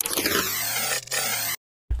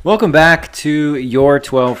Welcome back to Your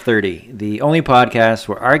 1230, the only podcast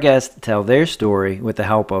where our guests tell their story with the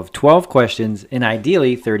help of 12 questions in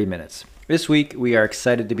ideally 30 minutes. This week, we are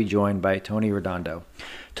excited to be joined by Tony Redondo.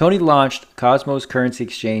 Tony launched Cosmos Currency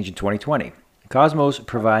Exchange in 2020. Cosmos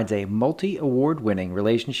provides a multi-award-winning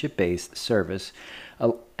relationship-based service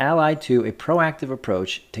allied to a proactive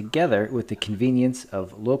approach together with the convenience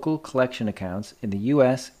of local collection accounts in the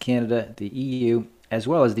US, Canada, the EU, as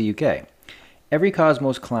well as the UK. Every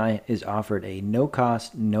Cosmos client is offered a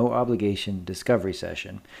no-cost, no-obligation discovery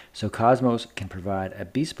session, so Cosmos can provide a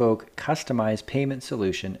bespoke, customized payment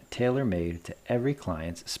solution tailor-made to every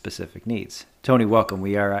client's specific needs. Tony, welcome.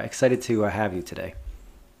 We are excited to have you today.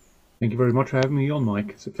 Thank you very much for having me on,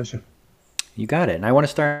 Mike. It's a pleasure. You got it. And I want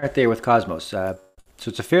to start there with Cosmos. So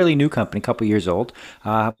it's a fairly new company, a couple years old.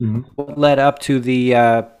 What led up to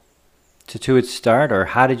the to its start, or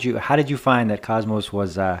how did you find that Cosmos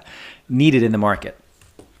was needed in the market?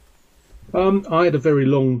 I had a very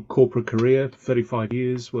long corporate career, 35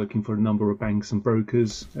 years, working for a number of banks and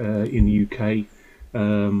brokers in the UK,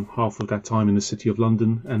 half of that time in the City of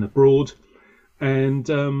London and abroad. And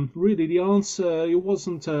really the answer, it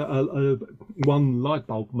wasn't a one light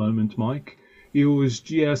bulb moment, Mike. It was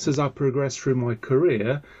just as I progressed through my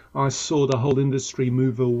career, I saw the whole industry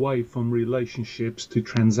move away from relationships to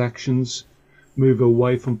transactions, move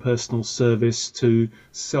away from personal service to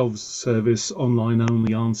self-service,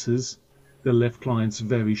 online-only answers that left clients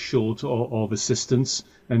very short of assistance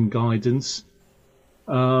and guidance.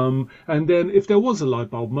 And then if there was a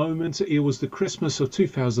light bulb moment, it was the Christmas of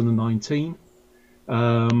 2019.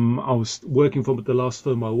 I was working for the last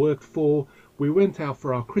firm I worked for. We went out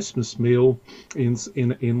for our Christmas meal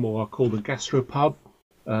in what I call the gastropub,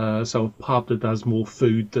 so a pub that does more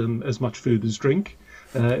food than as much food as drink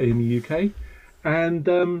in the UK. And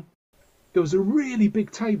there was a really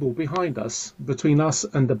big table behind us, between us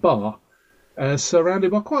and the bar,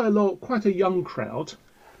 surrounded by quite a young crowd.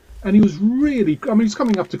 And it was really, it's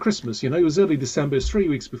coming up to Christmas, it was early December, it's 3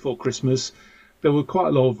 weeks before Christmas. There was quite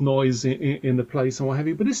a lot of noise in the place and what have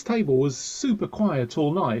you, but this table was super quiet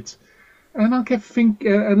all night. And I kept thinking,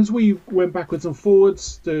 and as we went backwards and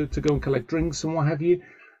forwards to go and collect drinks and what have you,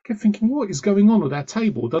 I kept thinking, what is going on at that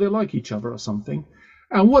table? Do they like each other or something?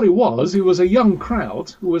 And what it was a young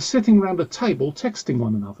crowd who was sitting around a table texting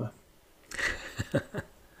one another.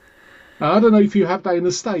 I don't know if you have that in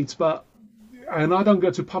the States, and I don't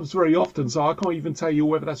go to pubs very often, so I can't even tell you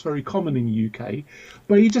whether that's very common in the UK.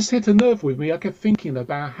 But it just hit a nerve with me. I kept thinking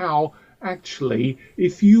about how, actually,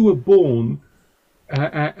 if you were born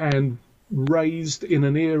and raised in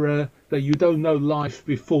an era that you don't know life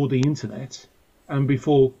before the internet and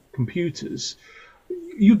before computers,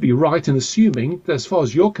 you'd be right in assuming that as far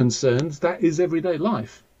as you're concerned, that is everyday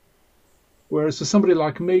life. Whereas for somebody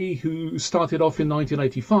like me who started off in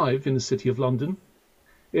 1985 in the City of London,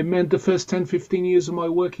 it meant the first 10, 15 years of my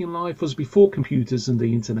working life was before computers and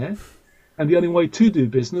the internet, and the only way to do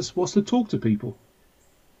business was to talk to people.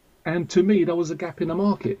 And to me, that was a gap in the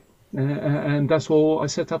market. And that's what I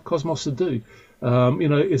set up Cosmos to do.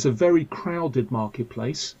 It's a very crowded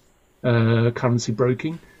marketplace, currency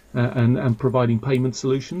broking and providing payment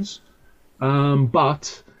solutions.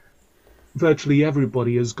 But virtually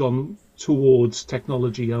everybody has gone towards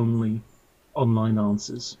technology-only online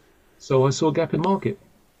answers. So I saw a gap in the market.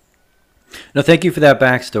 No, thank you for that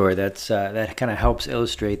backstory. That kind of helps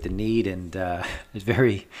illustrate the need, and it's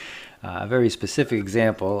a very specific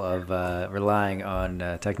example of relying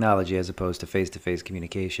on technology as opposed to face-to-face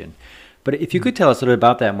communication. But if you could tell us a little bit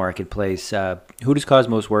about that marketplace, who does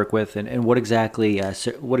Cosmos work with, and what exactly is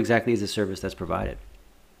the service that's provided?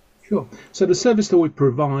 Sure. So the service that we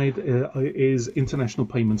provide is international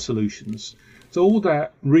payment solutions. So all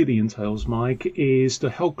that really entails, Mike, is to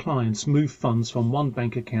help clients move funds from one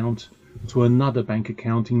bank account to another bank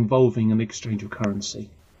account involving an exchange of currency.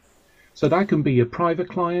 So that can be a private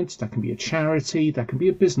client, that can be a charity, that can be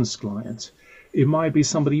a business client. It might be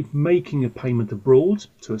somebody making a payment abroad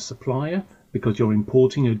to a supplier because you're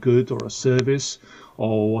importing a good or a service,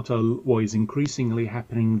 or what is increasingly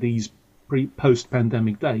happening these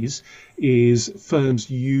post-pandemic days is firms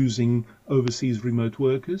using overseas remote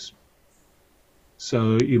workers.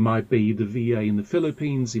 So it might be the VA in the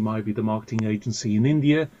Philippines, it might be the marketing agency in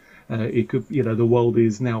India. It could, the world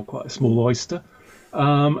is now quite a small oyster.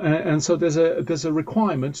 And so there's a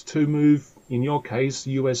requirement to move, in your case,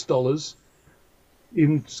 US dollars,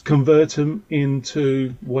 convert them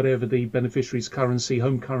into whatever the beneficiary's currency,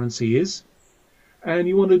 home currency is. And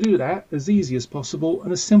you want to do that as easy as possible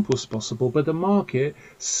and as simple as possible. But the market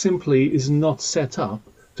simply is not set up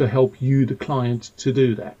to help you, the client, to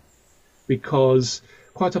do that. Because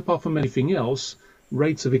quite apart from anything else,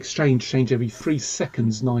 rates of exchange change every 3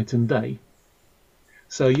 seconds, night and day.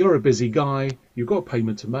 So you're a busy guy, you've got a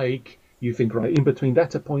payment to make, you think, right, in between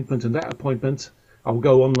that appointment and that appointment, I'll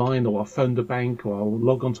go online, or I'll phone the bank, or I'll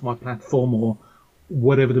log onto my platform, or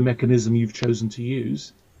whatever the mechanism you've chosen to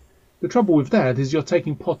use. The trouble with that is you're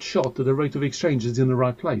taking pot shot that the rate of exchange is in the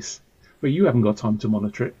right place, but you haven't got time to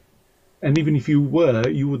monitor it. And even if you were,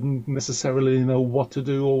 you wouldn't necessarily know what to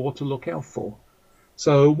do or what to look out for.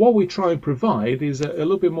 So what we try and provide is a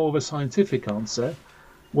little bit more of a scientific answer,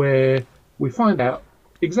 where we find out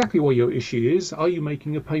exactly what your issue is. Are you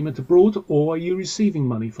making a payment abroad, or are you receiving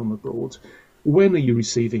money from abroad? When are you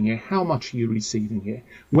receiving it? How much are you receiving it?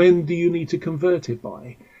 When do you need to convert it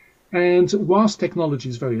by? And whilst technology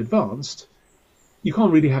is very advanced, you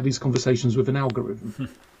can't really have these conversations with an algorithm,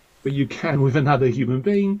 but you can with another human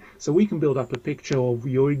being. So we can build up a picture of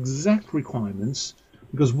your exact requirements,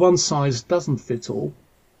 because one size doesn't fit all.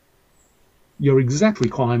 Your exact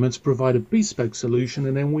requirements provide a bespoke solution,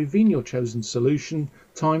 and then within your chosen solution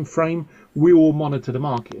time frame, we will monitor the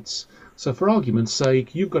markets. So for argument's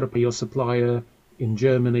sake, you've got to pay your supplier in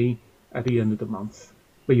Germany at the end of the month,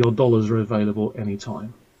 but your dollars are available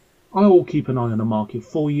anytime. I will keep an eye on the market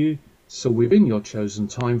for you, so within your chosen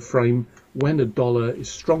time frame, when the dollar is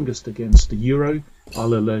strongest against the euro,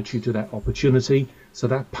 I'll alert you to that opportunity, so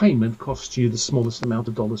that payment costs you the smallest amount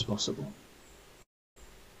of dollars possible.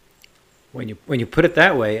 When you put it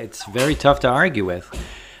that way, it's very tough to argue with.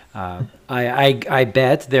 I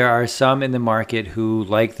bet there are some in the market who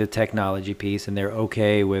like the technology piece, and they're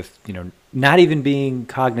okay with not even being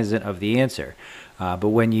cognizant of the answer. But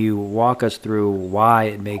when you walk us through why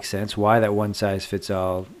it makes sense, why that one size fits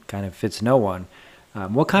all kind of fits no one,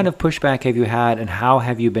 what kind of pushback have you had, and how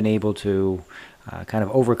have you been able to kind of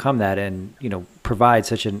overcome that and provide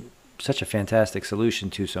such a fantastic solution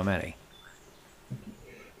to so many?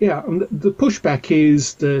 Yeah, the pushback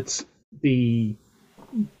is that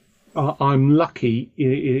I'm lucky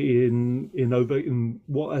in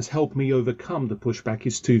what has helped me overcome the pushback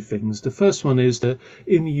is two things. The first one is that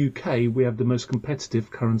in the UK we have the most competitive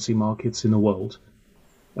currency markets in the world.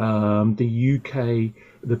 The UK,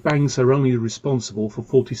 the banks are only responsible for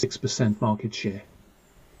 46% market share,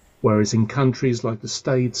 whereas in countries like the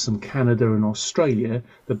States and Canada and Australia,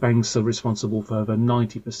 the banks are responsible for over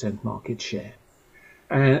 90% market share.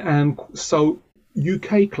 And so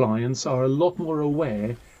UK clients are a lot more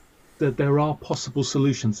aware that there are possible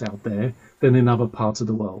solutions out there than in other parts of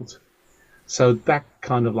the world. So that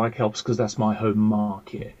kind of helps, because that's my home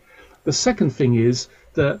market. The second thing is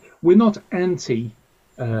that we're not anti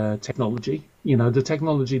technology. The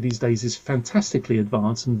technology these days is fantastically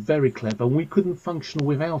advanced and very clever, and we couldn't function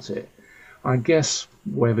without it. I guess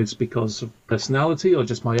whether it's because of personality or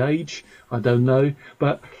just my age, I don't know,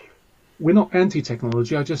 but we're not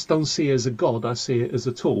anti-technology. I just don't see it as a god. I see it as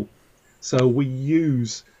a tool. So we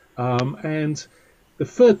use, and the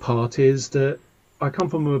third part is that I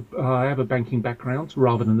have a banking background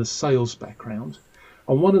rather than a sales background.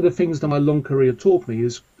 And one of the things that my long career taught me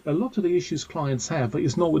is a lot of the issues clients have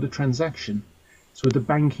is not with the transaction, it's with the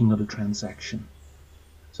banking of the transaction.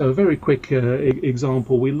 So a very quick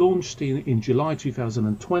example, we launched in July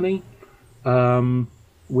 2020.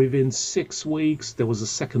 Within 6 weeks, there was a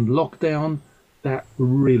second lockdown that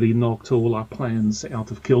really knocked all our plans out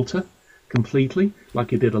of kilter completely,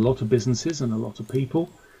 like it did a lot of businesses and a lot of people.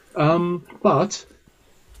 But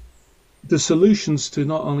the solutions to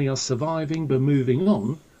not only us surviving but moving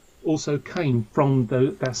on also came from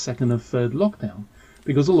that second and third lockdown,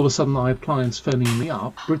 because all of a sudden I had clients phoning me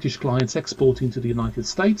up, British clients exporting to the United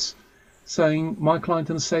States, saying my client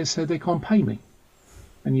in the States said they can't pay me.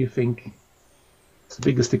 And you think, it's the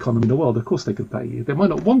biggest economy in the world, of course they could pay you. They might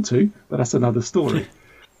not want to, but that's another story.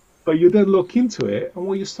 But you then look into it, and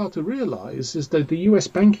what you start to realize is that the US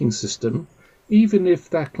banking system, even if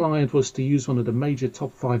that client was to use one of the major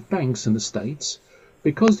top 5 banks in the States,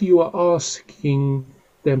 because you are asking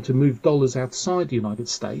them to move dollars outside the United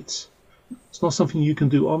States, it's not something you can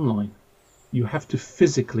do online. You have to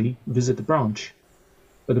physically visit the branch.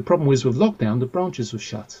 But the problem is with lockdown, the branches were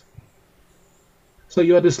shut. So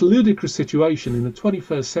you had this ludicrous situation in the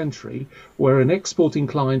 21st century where an exporting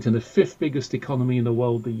client in the 5th biggest economy in the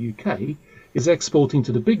world, the UK, is exporting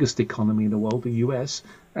to the biggest economy in the world, the US,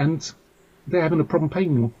 and they're having a problem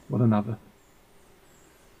paying one another.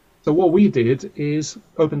 So what we did is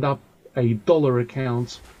opened up a dollar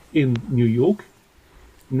account in New York.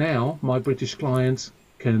 Now my British client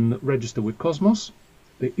can register with Cosmos.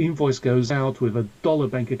 The invoice goes out with a dollar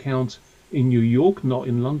bank account in New York, not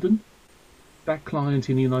in London. That client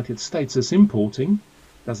in the United States that's importing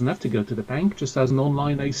doesn't have to go to the bank, just has an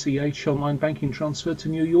online ACH, online banking transfer to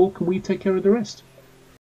New York, and we take care of the rest.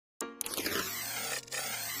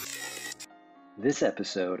 This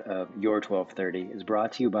episode of Your 1230 is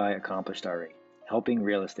brought to you by Accomplished RE, helping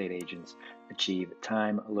real estate agents achieve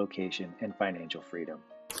time, location, and financial freedom.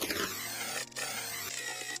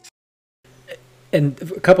 And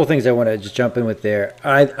a couple of things I want to just jump in with there.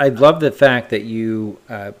 I love the fact that you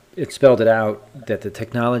it spelled it out that the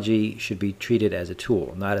technology should be treated as a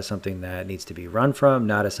tool, not as something that needs to be run from,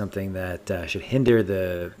 not as something that should hinder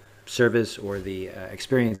the service or the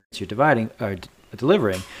experience you're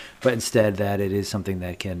delivering, but instead that it is something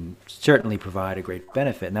that can certainly provide a great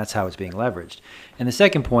benefit, and that's how it's being leveraged. And the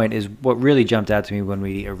second point is what really jumped out to me when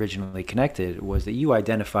we originally connected was that you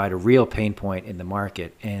identified a real pain point in the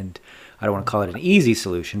market, and I don't want to call it an easy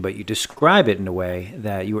solution, but you describe it in a way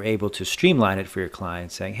that you were able to streamline it for your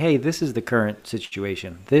clients, saying, hey, this is the current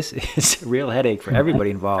situation. This is a real headache for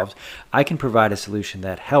everybody involved. I can provide a solution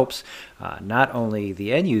that helps not only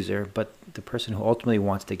the end user, but the person who ultimately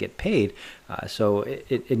wants to get paid. So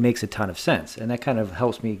it makes a ton of sense. And that kind of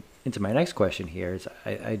helps me into my next question here. Is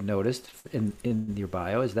I noticed in your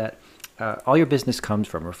bio is that all your business comes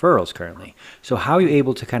from referrals currently. So how are you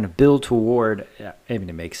able to kind of build toward, I mean,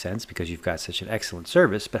 it makes sense because you've got such an excellent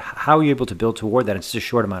service, but how are you able to build toward that in such a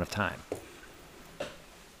short amount of time?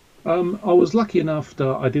 I was lucky enough that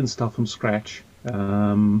I didn't start from scratch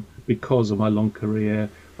because of my long career.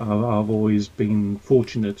 I've always been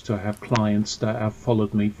fortunate to have clients that have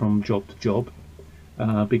followed me from job to job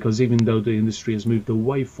because even though the industry has moved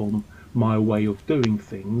away from my way of doing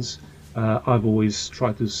things, I've always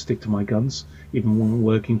tried to stick to my guns, even when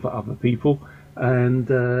working for other people,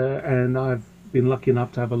 and I've been lucky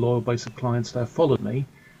enough to have a loyal base of clients that have followed me,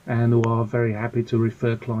 and who are very happy to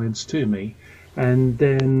refer clients to me. And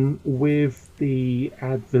then with the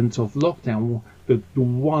advent of lockdown, the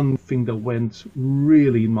one thing that went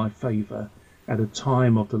really in my favour at the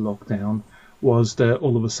time of the lockdown was that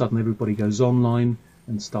all of a sudden everybody goes online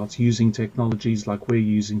and starts using technologies like we're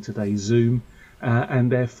using today, Zoom.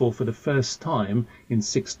 And therefore, for the first time in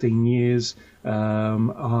 16 years,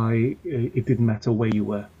 it didn't matter where you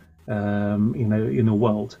were, in the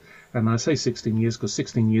world. And I say 16 years because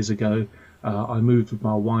 16 years ago, I moved with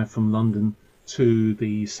my wife from London to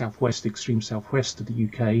the southwest, extreme southwest of the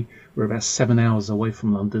UK. We're about 7 hours away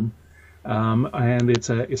from London, and it's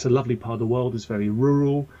a lovely part of the world. It's very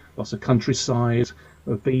rural, lots of countryside.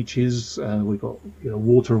 Beaches, we've got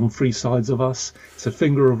water on three sides of us. It's a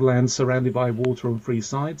finger of land surrounded by water on three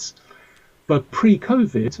sides. But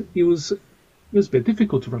pre-COVID, it was a bit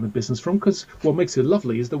difficult to run a business from because what makes it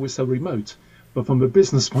lovely is that we're so remote. But from a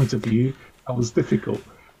business point of view, that was difficult.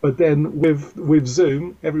 But then with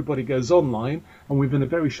Zoom, everybody goes online, and within a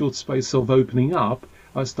very short space of opening up,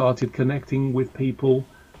 I started connecting with people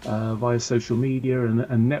via social media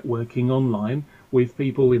and networking online with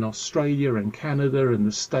people in Australia and Canada and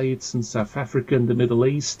the States and South Africa and the Middle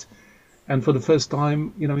East. And for the first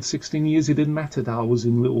time, in 16 years, it didn't matter that I was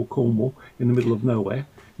in Little Cornwall in the middle of nowhere.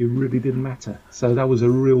 It really didn't matter. So that was a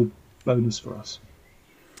real bonus for us.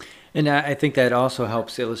 And I think that also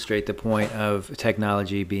helps illustrate the point of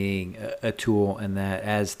technology being a tool, and that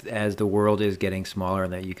as the world is getting smaller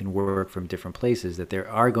and that you can work from different places, that there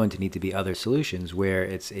are going to need to be other solutions where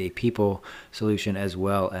it's a people solution as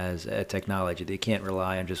well as a technology. They can't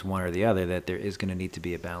rely on just one or the other, that there is going to need to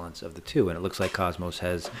be a balance of the two. And it looks like Cosmos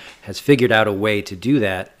has figured out a way to do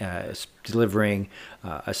that, delivering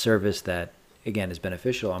a service that, again, is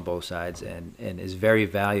beneficial on both sides and is very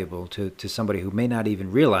valuable to somebody who may not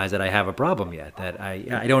even realize that I have a problem yet, that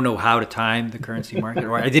I don't know how to time the currency market,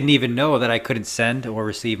 or I didn't even know that I couldn't send or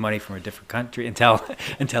receive money from a different country until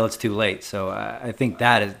it's too late. So I think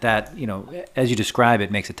that as you describe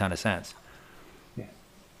it, makes a ton of sense. Yeah.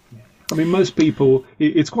 I mean, most people,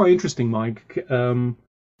 it's quite interesting, Mike. When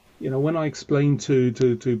I explain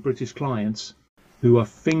to British clients who are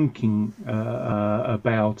thinking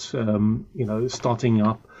about starting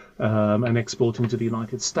up and exporting to the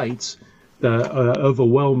United States, the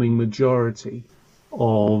overwhelming majority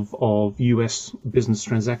of US business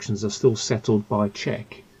transactions are still settled by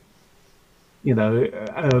check.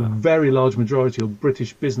 A very large majority of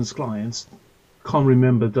British business clients can't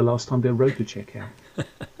remember the last time they wrote a check out.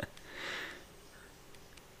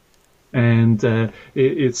 And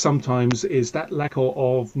it sometimes is that lack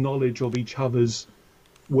of knowledge of each other's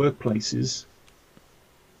workplaces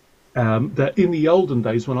that in the olden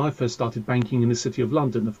days, when I first started banking in the City of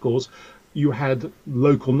London, of course, you had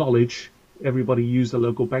local knowledge. Everybody used a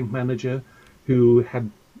local bank manager who had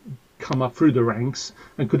come up through the ranks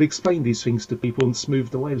and could explain these things to people and smooth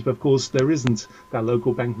the ways. But of course, there isn't that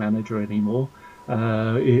local bank manager anymore.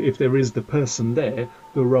 If there is the person there,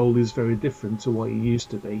 the role is very different to what it used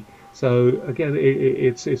to be. So again,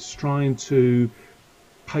 it's trying to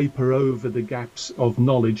paper over the gaps of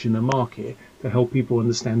knowledge in the market to help people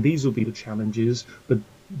understand these will be the challenges, but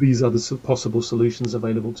these are the possible solutions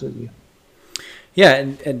available to you. Yeah,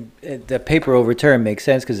 and the paper over term makes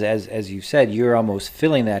sense because, as you said, you're almost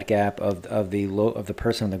filling that gap of the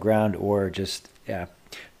person on the ground, or just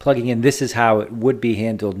plugging in. This is how it would be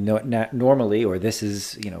handled normally, or this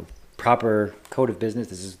is proper code of business.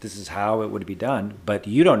 This is how it would be done. But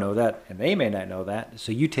you don't know that, and they may not know that.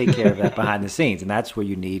 So you take care of that behind the scenes, and that's where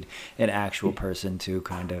you need an actual person to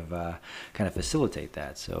kind of facilitate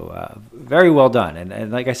that. So very well done.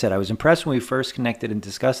 And like I said, I was impressed when we first connected and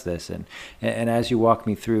discussed this, and as you walk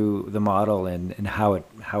me through the model and how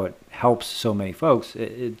it helps so many folks,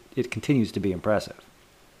 it continues to be impressive.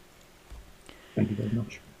 Thank you very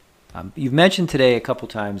much. You've mentioned today a couple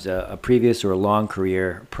times a previous or a long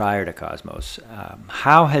career prior to Cosmos.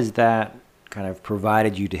 How has that kind of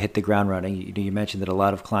provided you to hit the ground running? You mentioned that a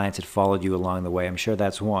lot of clients had followed you along the way. I'm sure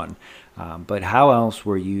that's one. But how else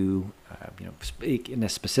were you, speak in a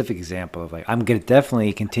specific example of like, I'm going to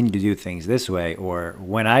definitely continue to do things this way, or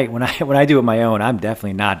when I do it my own, I'm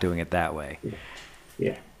definitely not doing it that way.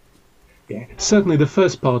 Yeah. Certainly, the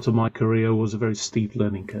first part of my career was a very steep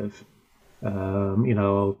learning curve.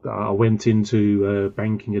 I went into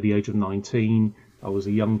banking at the age of 19. I was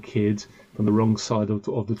a young kid from the wrong side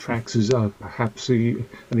of the tracks, is perhaps an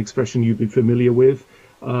expression you've been familiar with.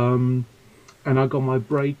 And I got my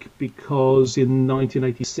break because in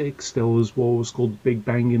 1986 there was what was called the Big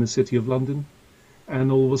Bang in the City of London.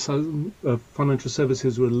 And all of a sudden, financial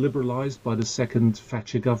services were liberalised by the second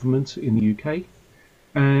Thatcher government in the UK.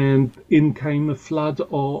 And in came a flood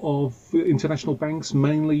of international banks,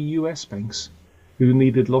 mainly US banks, who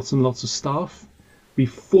needed lots and lots of staff.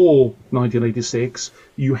 Before 1986,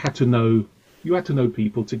 you had to know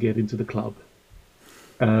people to get into the club.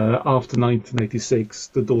 After 1986,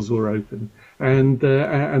 the doors were open, and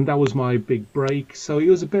that was my big break. So it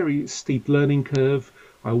was a very steep learning curve.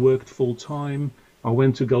 I worked full time. I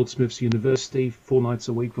went to Goldsmiths University 4 nights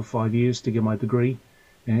a week for 5 years to get my degree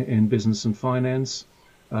in business and finance.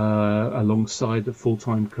 Alongside a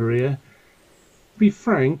full-time career. To be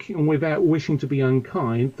frank, and without wishing to be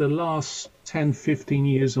unkind, the last 10-15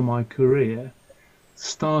 years of my career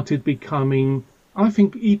started becoming, I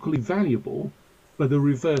think, equally valuable, but the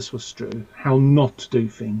reverse was true, how not to do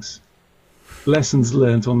things. Lessons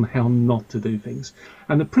learned on how not to do things.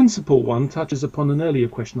 And the principal one touches upon an earlier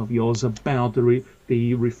question of yours about the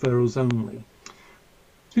referrals only.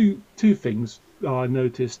 Two things I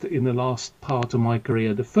noticed in the last part of my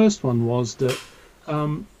career. The first one was that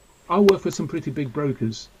I worked for some pretty big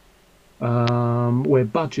brokers where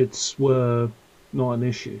budgets were not an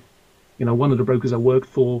issue. One of the brokers I worked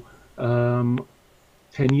for 10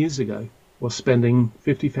 years ago was spending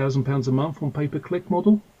 £50,000 a month on pay-per-click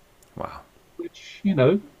model. Wow. Which,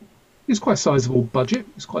 is quite a sizable budget.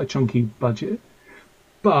 It's quite a chunky budget.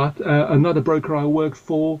 But another broker I worked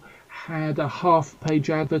for had a half-page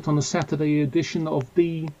advert on a Saturday edition of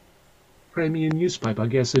the premier newspaper, I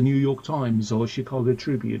guess a New York Times or Chicago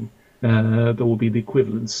Tribune. That will be the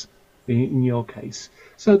equivalents in your case.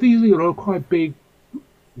 So these are quite big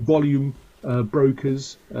volume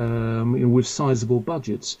brokers with sizable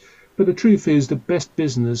budgets. But the truth is the best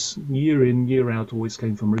business year in, year out always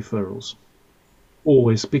came from referrals.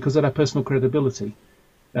 Always, because of that personal credibility.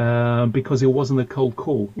 Because it wasn't a cold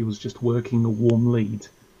call, it was just working a warm lead.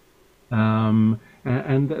 And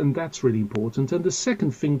that's really important. And the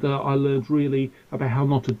second thing that I learned really about how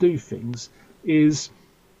not to do things is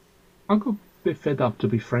I got a bit fed up, to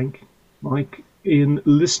be frank, Mike, in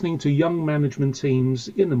listening to young management teams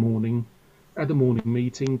in the morning, at the morning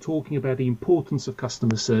meeting, talking about the importance of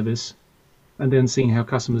customer service, and then seeing how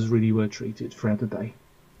customers really were treated throughout the day.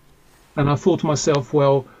 And I thought to myself,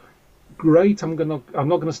 well, great, I'm not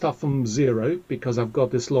going to start from zero because I've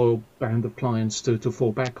got this loyal band of clients to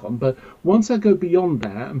fall back on. But once I go beyond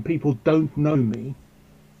that and people don't know me,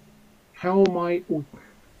 how am I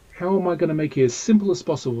going to make it as simple as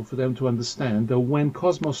possible for them to understand that when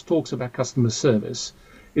Cosmos talks about customer service,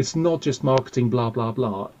 it's not just marketing, blah, blah,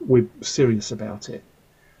 blah. We're serious about it.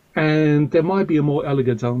 And there might be a more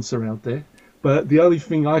elegant answer out there, but the only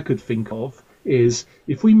thing I could think of is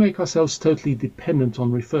if we make ourselves totally dependent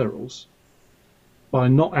on referrals by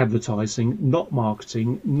not advertising, not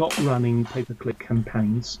marketing, not running pay-per-click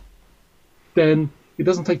campaigns, then it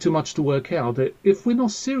doesn't take too much to work out that if we're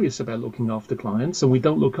not serious about looking after clients and we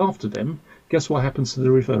don't look after them, guess what happens to the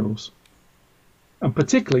referrals? And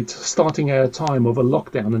particularly starting at a time of a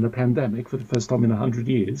lockdown and a pandemic for the first time in 100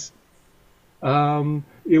 years,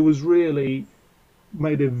 it was really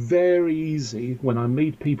made it very easy when I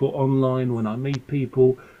meet people online, when I meet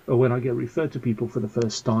people, or when I get referred to people for the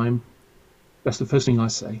first time. That's the first thing I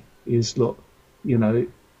say is, look, you know,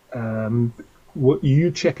 what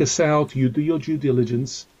you check us out, you do your due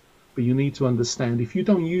diligence, but you need to understand if you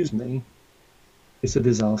don't use me, it's a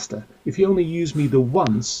disaster. If you only use me the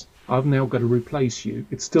once, I've now got to replace you.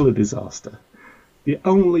 It's still a disaster. The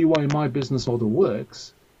only way my business model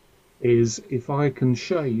works is if I can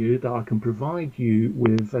show you that I can provide you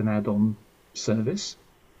with an add-on service,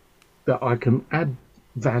 that I can add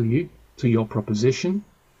value to your proposition,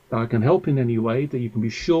 that I can help in any way, that you can be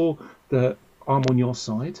sure that I'm on your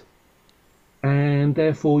side, and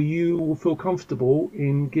therefore you will feel comfortable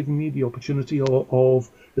in giving me the opportunity of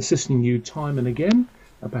assisting you time and again,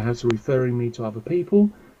 and perhaps referring me to other people,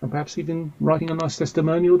 and perhaps even writing a nice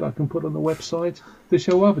testimonial that I can put on the website to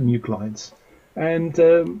show other new clients. And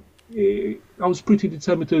I was pretty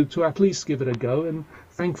determined to at least give it a go, and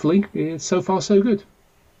thankfully, so far so good.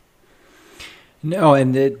 No,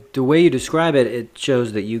 and the way you describe it, it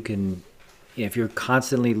shows that you can, if you're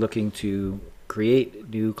constantly looking to create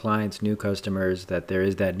new clients, new customers, that there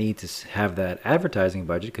is that need to have that advertising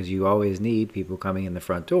budget because you always need people coming in the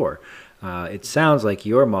front door. It sounds like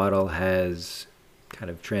your model has kind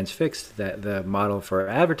of transfixed the model for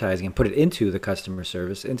advertising and put it into the customer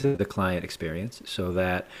service, into the client experience, so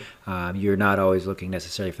that you're not always looking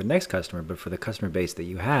necessarily for the next customer, but for the customer base that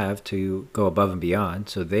you have to go above and beyond,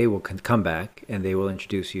 so they will come back and they will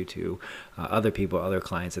introduce you to other people, other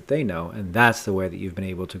clients that they know, and that's the way that you've been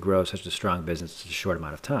able to grow such a strong business in a short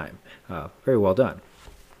amount of time. Very well done.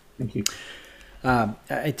 Thank you.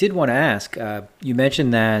 I did want to ask, you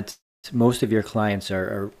mentioned that most of your clients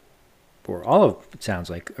are or all of it sounds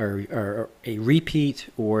like, are a repeat,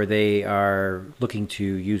 or they are looking to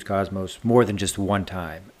use Cosmos more than just one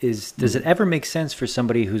time. Does it ever make sense for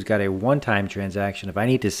somebody who's got a one-time transaction, if I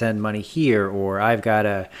need to send money here, or I've got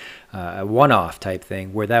a one-off type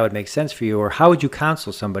thing, where that would make sense for you? Or how would you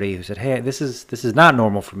counsel somebody who said, hey, this is not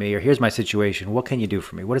normal for me, or here's my situation, what can you do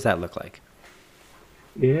for me? What does that look like?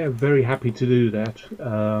 Yeah, very happy to do that.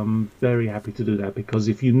 Very happy to do that, because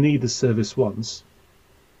if you need the service once,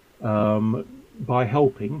 by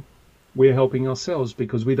helping, we're helping ourselves,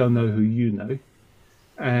 because we don't know who you know.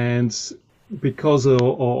 And because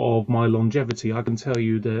of my longevity, I can tell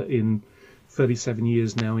you that in 37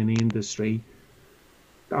 years now in the industry,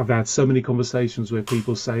 I've had so many conversations where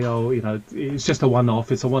people say, oh, you know, it's just a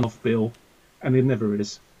one-off, it's a one-off bill. And it never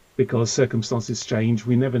is, because circumstances change.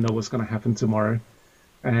 We never know what's going to happen tomorrow.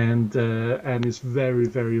 And it's very,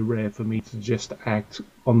 very rare for me to just act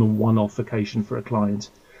on the one-off occasion for a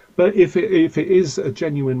client. But if it is a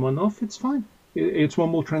genuine one-off, it's fine. It's one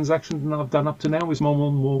more transaction than I've done up to now. It's one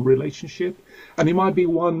more relationship. And it might be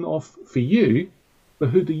one-off for you, but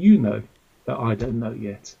who do you know that I don't know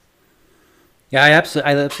yet? Yeah, I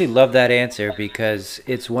absolutely love that answer, because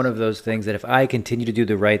it's one of those things that if I continue to do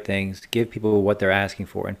the right things, give people what they're asking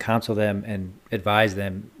for, and counsel them and advise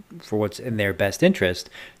them for what's in their best interest,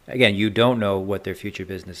 again, you don't know what their future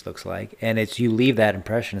business looks like. And it's, you leave that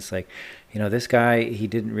impression. It's like, you know, this guy, he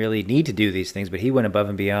didn't really need to do these things, but he went above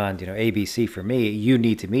and beyond, you know, ABC for me. You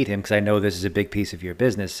need to meet him because I know this is a big piece of your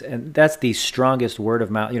business. And that's the strongest word of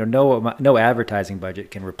mouth. You know, no advertising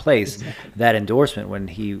budget can replace that endorsement when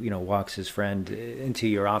he, you know, walks his friend into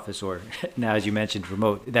your office, or now, as you mentioned,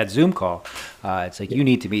 remote, that Zoom call. It's like, you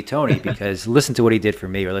need to meet Tony because listen to what he did for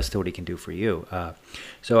me, or listen to what he can do for you.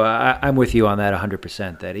 So I'm with you on that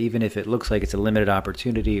 100%, that even if it looks like it's a limited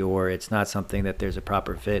opportunity, or it's not something that there's a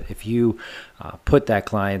proper fit, if you put that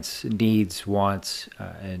client's needs, wants,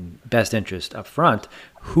 and best interest up front,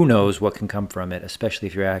 who knows what can come from it, especially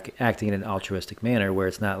if you're acting in an altruistic manner, where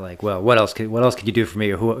it's not like, well, what else could you do for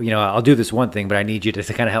me? Or who, you know, I'll do this one thing, but I need you to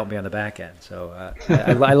kind of help me on the back end. So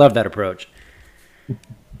I love that approach.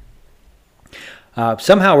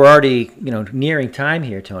 Somehow we're already, you know, nearing time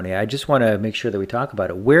here, Tony. I just want to make sure that we talk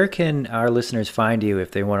about it. Where can our listeners find you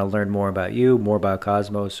if they want to learn more about you, more about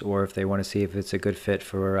Cosmos, or if they want to see if it's a good fit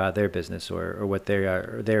for their business, or what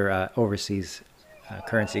their overseas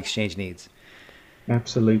currency exchange needs?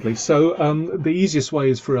 Absolutely. So the easiest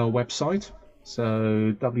way is through our website.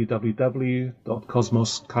 So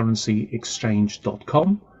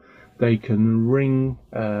www.cosmoscurrencyexchange.com. They can ring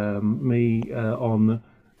me on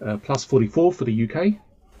 +44 for the UK,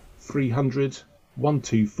 300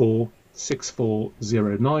 124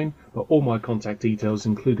 6409. But all my contact details,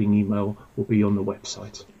 including email, will be on the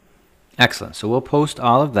website. Excellent. So we'll post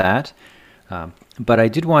all of that. But I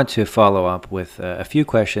did want to follow up with a few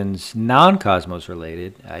questions non-Cosmos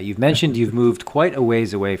related. You've mentioned you've moved quite a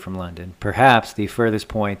ways away from London, perhaps the furthest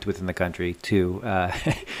point within the country to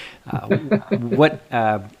what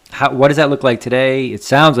does that look like today? It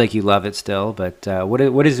sounds like you love it still, but what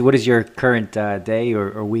is your current day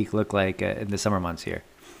or week look like in the summer months here?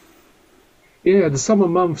 Yeah, the summer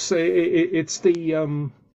months. It's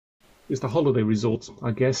the holiday resort,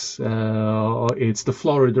 I guess. It's the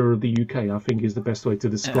Florida of the UK, I think is the best way to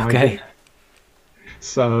describe Okay. it.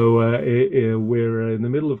 So we're in the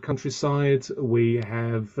middle of countryside. We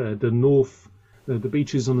have the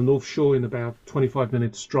beaches on the North Shore in about 25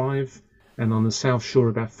 minutes drive, and on the South Shore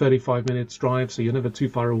about 35 minutes drive. So you're never too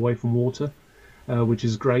far away from water, which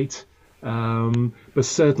is great. But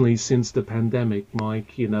certainly since the pandemic,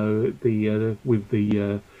 Mike, with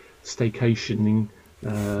the staycationing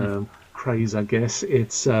craze, I guess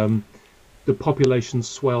it's the population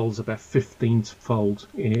swells about 15-fold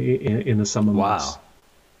in the summer months.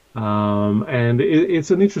 And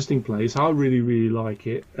it's an interesting place. I really, really like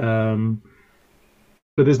it.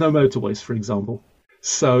 But there's no motorways, for example.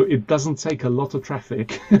 So it doesn't take a lot of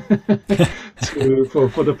traffic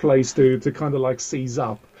for the place to kind of like seize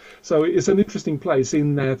up. So it's an interesting place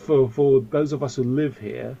in that for those of us who live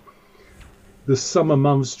here, the summer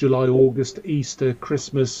months, July, August, Easter,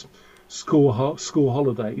 Christmas, school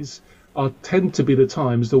holidays tend to be the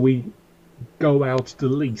times that we go out the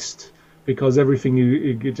least, because everything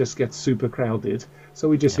it just gets super crowded. So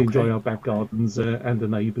we just enjoy our back gardens and the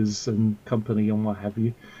neighbours and company and what have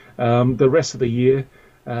you. The rest of the year,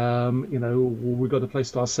 we've got a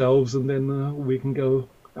place to ourselves, and then we can go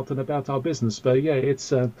out and about our business. But yeah,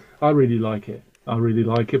 it's I really like it. I really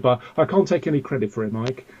like it, but I can't take any credit for it,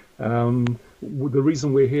 Mike. The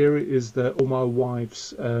reason we're here is that all my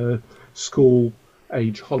wife's school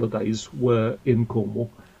age holidays were in Cornwall.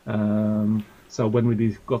 So when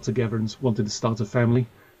we got together and wanted to start a family,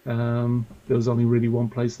 there was only really one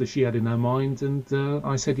place that she had in her mind, and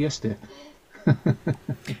I said yes, dear.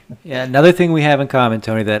 Yeah, another thing we have in common,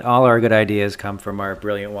 Tony, that all our good ideas come from our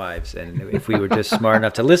brilliant wives, and if we were just smart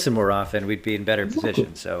enough to listen more often, we'd be in better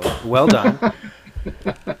position. So well done.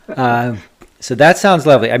 So that sounds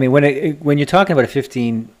lovely. I mean, when you're talking about a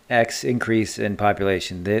 15x increase in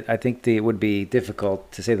population, I think it would be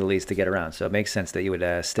difficult, to say the least, to get around. So it makes sense that you would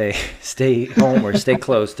stay home or stay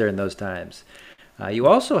close during those times. You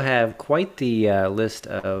also have quite the list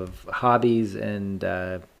of hobbies and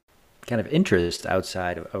kind of interest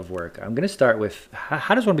outside of work. I'm going to start with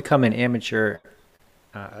how does one become an amateur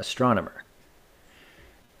astronomer?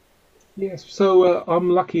 Yes, so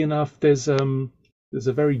I'm lucky enough. There's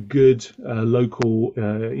a very good local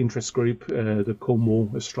interest group, the Cornwall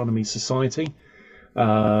Astronomy Society,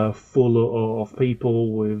 full of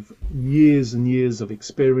people with years and years of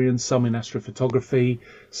experience, some in astrophotography,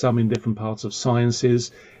 some in different parts of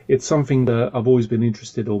sciences. It's something that I've always been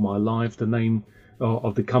interested in all my life. The name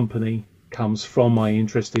of the company comes from my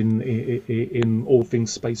interest in all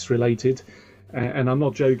things space related. And I'm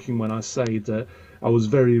not joking when I say that I was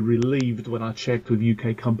very relieved when I checked with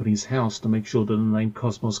UK Companies House to make sure that the name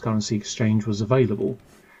Cosmos Currency Exchange was available.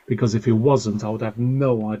 Because if it wasn't, I would have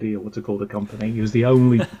no idea what to call the company. It was the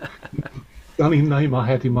only name I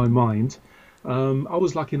had in my mind. I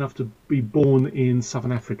was lucky enough to be born in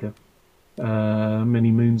Southern Africa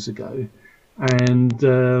many moons ago.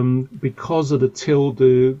 And because of the tilt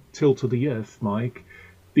of the Earth, Mike,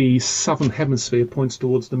 the southern hemisphere points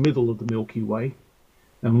towards the middle of the Milky Way,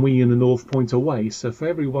 and we in the north point away. So for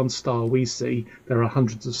every one star we see, there are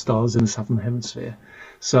hundreds of stars in the southern hemisphere.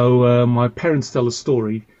 So my parents tell a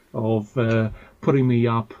story of putting me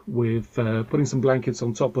up with putting some blankets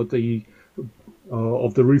on top of the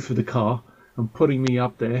roof of the car and putting me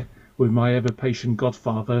up there with my ever-patient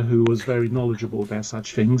godfather, who was very knowledgeable about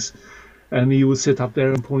such things. And he would sit up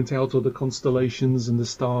there and point out all the constellations and the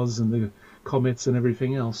stars and the comets and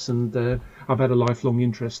everything else. And I've had a lifelong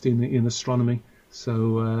interest in astronomy.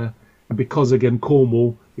 So, and because again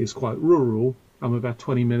Cornwall is quite rural, I'm about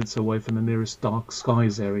 20 minutes away from the nearest dark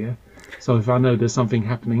skies area. So if I know there's something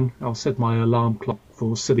happening, I'll set my alarm clock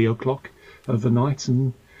for City o'clock overnight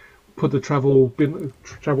and put the travel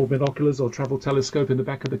binoculars or travel telescope in the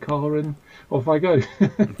back of the car, and off I go.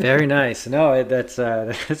 Very nice. No, that's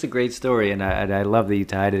a great story, and I love that you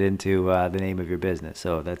tied it into the name of your business.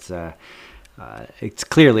 So that's it's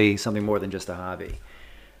clearly something more than just a hobby.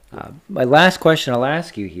 My last question I'll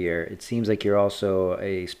ask you here. It seems like you're also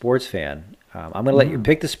a sports fan. I'm going to let you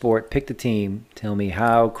pick the sport, pick the team. Tell me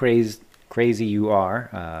how crazy you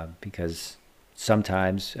are, because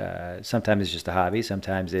sometimes it's just a hobby.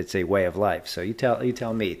 Sometimes it's a way of life. So you tell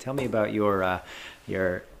me. Tell me about your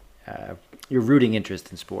your rooting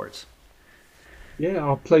interest in sports.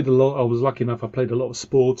 Yeah, I played a lot. I was lucky enough. I played a lot of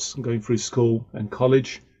sports going through school and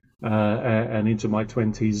college, and into my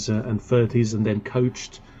 20s and 30s, and then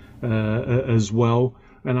coached as well.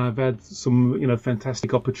 And I've had some,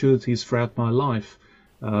 fantastic opportunities throughout my life.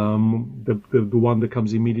 The one that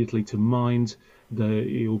comes immediately to mind, that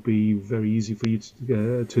it'll be very easy for you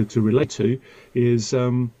to relate to, is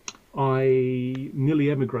I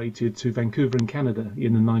nearly emigrated to Vancouver in Canada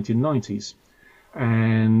in the 1990s.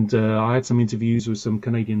 And I had some interviews with some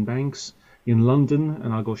Canadian banks in London,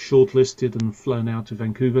 and I got shortlisted and flown out to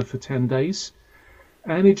Vancouver for 10 days.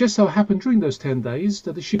 And it just so happened during those 10 days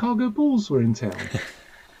that the Chicago Bulls were in town.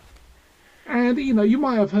 And, you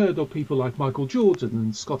might have heard of people like Michael Jordan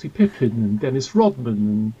and Scottie Pippen and Dennis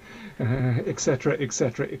Rodman and et cetera, et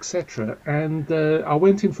cetera, et cetera. And I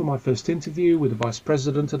went in for my first interview with the vice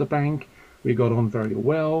president of the bank. We got on very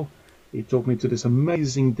well. He took me to this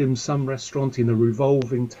amazing dim sum restaurant in a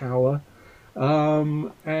revolving tower,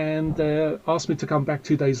 and asked me to come back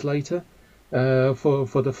 2 days later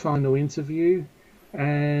for the final interview.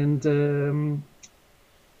 And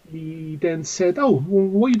he then said, "Oh, well,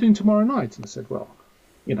 what are you doing tomorrow night?" And I said, "Well,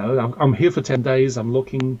 I'm here for 10 days. I'm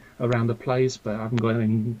looking around the place, but I haven't got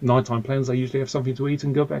any nighttime plans. I usually have something to eat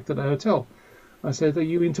and go back to the hotel." I said, "Are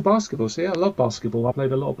you into basketball?" I said, "Yeah, I love basketball. I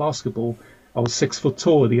played a lot of basketball. I was 6 foot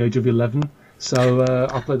tall at the age of 11, so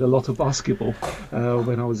I played a lot of basketball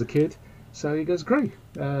when I was a kid." So he goes, "Great,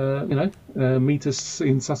 meet us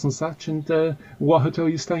in such and such, and what hotel are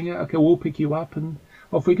you staying at? Okay, we'll pick you up, and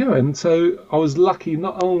off we go." And so I was lucky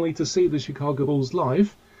not only to see the Chicago Bulls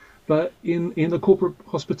live, but in a corporate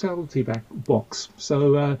hospitality box.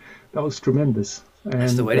 So that was tremendous.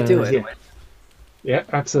 That's the way to do it. Yeah,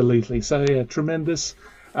 absolutely. So yeah, tremendous.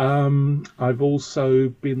 I've also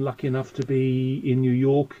been lucky enough to be in New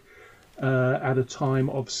York at a time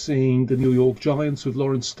of seeing the New York Giants with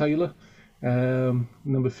Lawrence Taylor,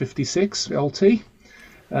 number 56 LT,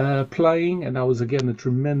 playing, and that was again a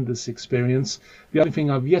tremendous experience. The only thing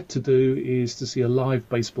I've yet to do is to see a live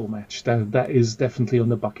baseball match. That is definitely on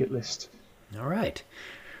the bucket list. All right.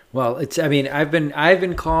 Well, I've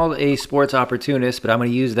been called a sports opportunist, but I'm going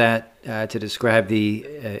to use that to describe the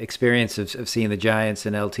experience of seeing the Giants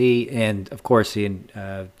in LT, and of course seeing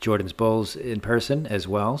Jordan's Bulls in person as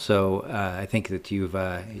well. So I think that you've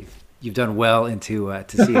done well to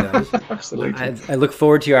see those. Absolutely. I look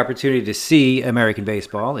forward to your opportunity to see American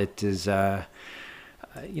baseball. It is.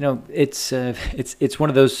 It's one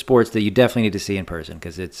of those sports that you definitely need to see in person,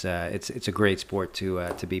 because it's a great sport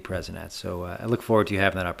to be present at. So I look forward to you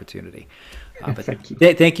having that opportunity. But Thank you.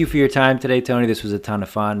 Thank you for your time today, Tony. This was a ton of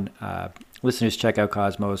fun. Listeners, check out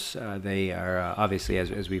Cosmos. They are obviously,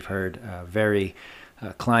 as we've heard, very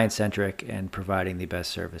client-centric and providing the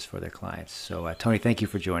best service for their clients. So Tony, thank you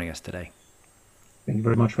for joining us today. Thank you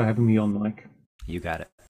very much for having me on, Mike. You got it.